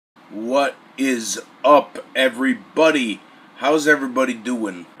What is up, everybody? How's everybody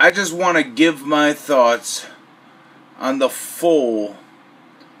doing? I just want to give my thoughts on the full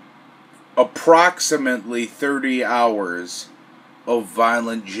approximately 30 hours of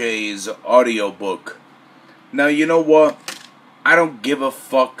Violent J's audiobook. Now, you know what? I don't give a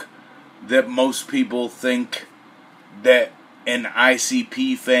fuck that most people think that an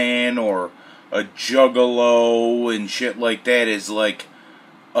ICP fan or a juggalo and shit like that is like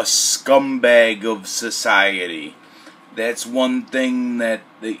a scumbag of society. That's one thing that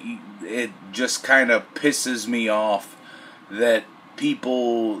it just kind of pisses me off, that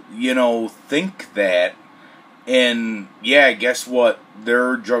people, think that. And yeah, guess what? There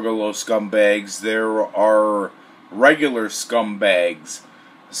are juggalo scumbags. There are regular scumbags.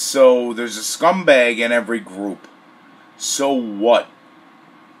 So there's a scumbag in every group. So what?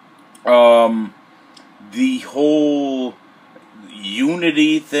 The whole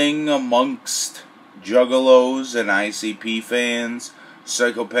unity thing amongst juggalos and ICP fans,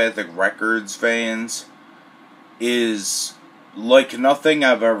 Psychopathic Records fans, is like nothing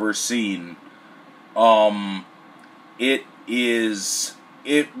I've ever seen. It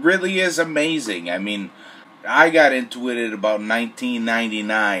really is amazing. I mean, I got into it at about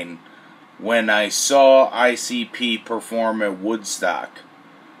 1999 when I saw ICP perform at Woodstock.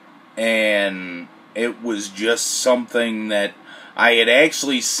 And it was just something that I had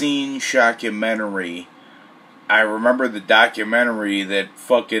actually seen documentary. I remember the documentary that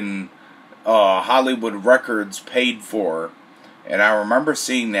fucking Hollywood Records paid for. And I remember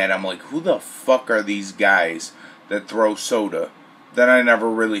seeing that. I'm like, who the fuck are these guys that throw soda? Then I never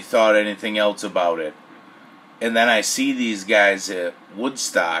really thought anything else about it. And then I see these guys at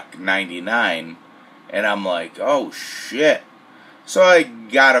Woodstock 99. And I'm like, oh shit. So I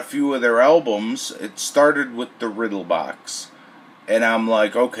got a few of their albums. It started with the Riddle Box. And I'm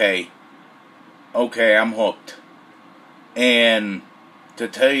like, okay, I'm hooked. And to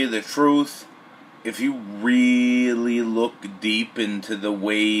tell you the truth, if you really look deep into the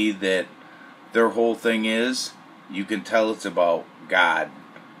way that their whole thing is, you can tell it's about God.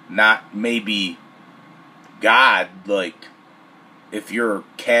 Not maybe God, like if you're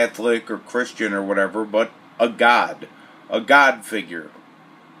Catholic or Christian or whatever, but a God figure.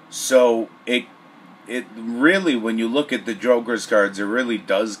 So it really, when you look at the Joker's cards, it really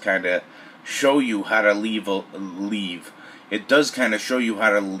does kind of show you how to leave. It does kind of show you how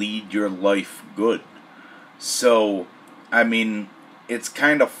to lead your life good. So, I mean, it's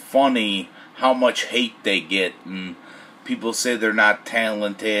kind of funny how much hate they get, and people say they're not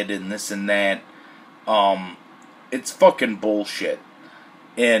talented and this and that. It's fucking bullshit.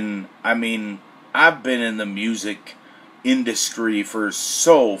 And, I mean, I've been in the music industry for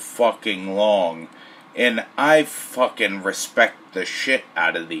so fucking long, and I fucking respect the shit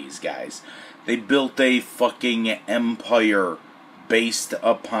out of these guys. They built a fucking empire based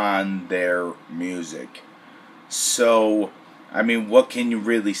upon their music. So, I mean, what can you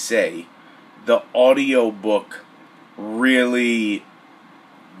really say? The audiobook really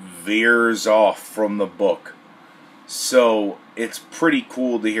veers off from the book. So, it's pretty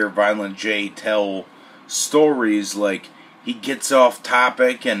cool to hear Violent J tell stories like he gets off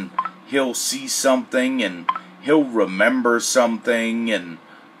topic and he'll see something and he'll remember something and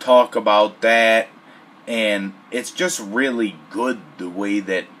talk about that, and it's just really good the way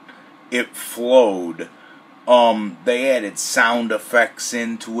that it flowed. They added sound effects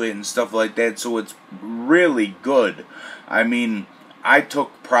into it and stuff like that, so it's really good. I mean, I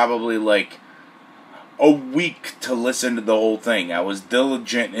took probably like a week to listen to the whole thing. I was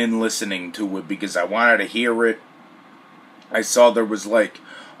diligent in listening to it because I wanted to hear it. I saw there was like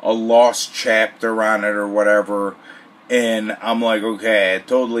a lost chapter on it or whatever, and I'm like, okay, I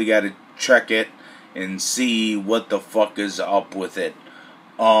totally got to check it and see what the fuck is up with it.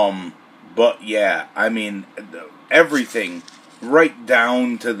 But yeah, I mean, everything, right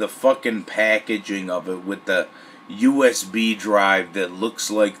down to the fucking packaging of it with the USB drive that looks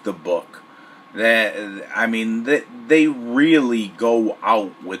like the book. That, I mean, they really go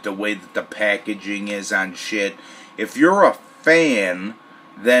out with the way that the packaging is on shit. If you're a fan,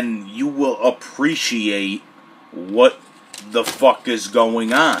 then you will appreciate what the fuck is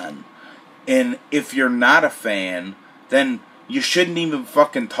going on. And if you're not a fan, then you shouldn't even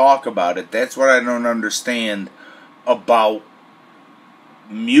fucking talk about it. That's what I don't understand about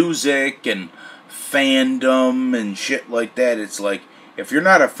music and fandom and shit like that. It's like, if you're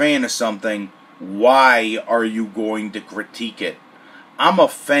not a fan of something, why are you going to critique it? I'm a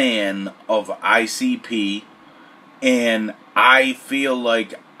fan of ICP, and I feel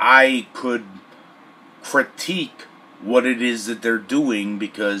like I could critique what it is that they're doing,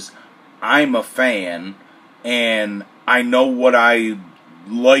 because I'm a fan and I know what I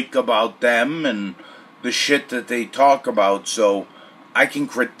like about them and the shit that they talk about, so I can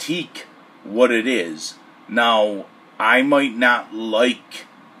critique what it is. Now, I might not like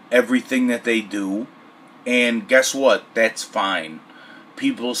everything that they do, and guess what? That's fine.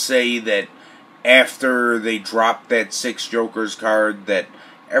 People say that after they dropped that Six Jokers card that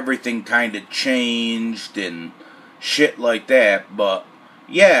everything kind of changed and shit like that, but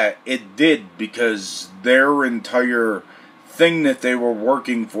yeah, it did, because their entire thing that they were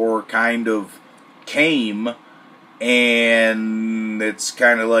working for kind of came, and it's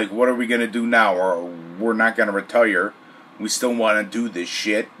kind of like, what are we going to do now? Or we're not going to retire. We still want to do this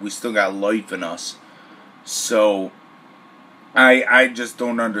shit. We still got life in us. So I just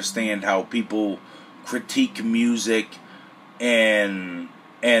don't understand how people critique music and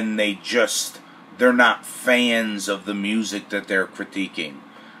they're not fans of the music that they're critiquing.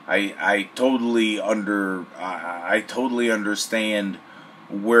 I totally understand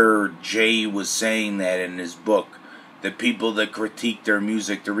where Jay was saying that in his book, that people that critique their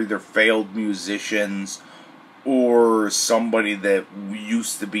music, they're either failed musicians or somebody that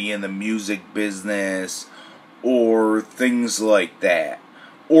used to be in the music business or things like that,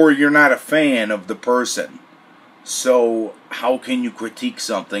 or you're not a fan of the person. So how can you critique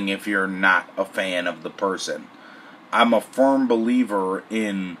something if you're not a fan of the person? I'm a firm believer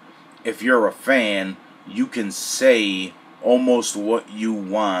in, if you're a fan, you can say almost what you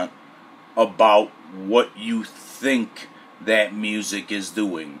want about what you think that music is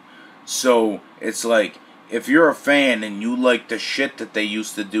doing. So it's like, if you're a fan and you like the shit that they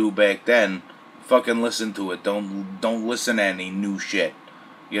used to do back then, fucking listen to it. Don't listen to any new shit.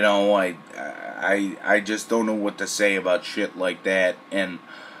 You know, I just don't know what to say about shit like that. And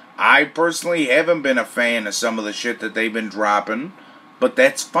I personally haven't been a fan of some of the shit that they've been dropping, but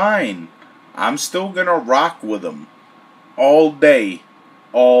that's fine. I'm still gonna rock with them all day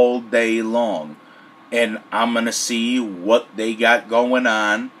long. And I'm gonna see what they got going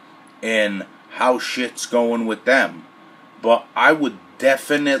on and how shit's going with them. But I would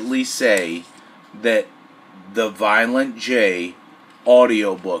definitely say that the Violent J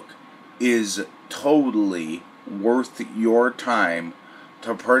audiobook is totally worth your time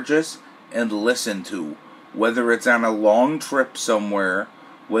to purchase and listen to. Whether it's on a long trip somewhere,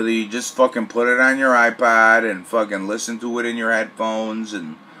 whether you just fucking put it on your iPod and fucking listen to it in your headphones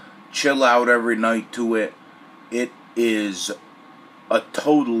and chill out every night to it, it is a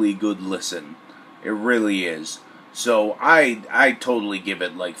totally good listen. It really is. So I totally give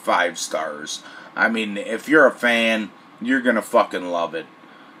it like 5 stars. I mean, if you're a fan, you're gonna fucking love it.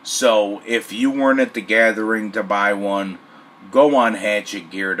 So if you weren't at the gathering to buy one, go on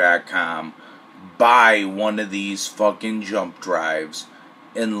HatchetGear.com, buy one of these fucking jump drives,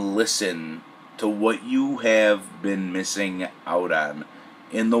 and listen to what you have been missing out on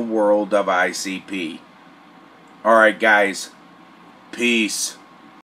in the world of ICP. Alright guys, peace.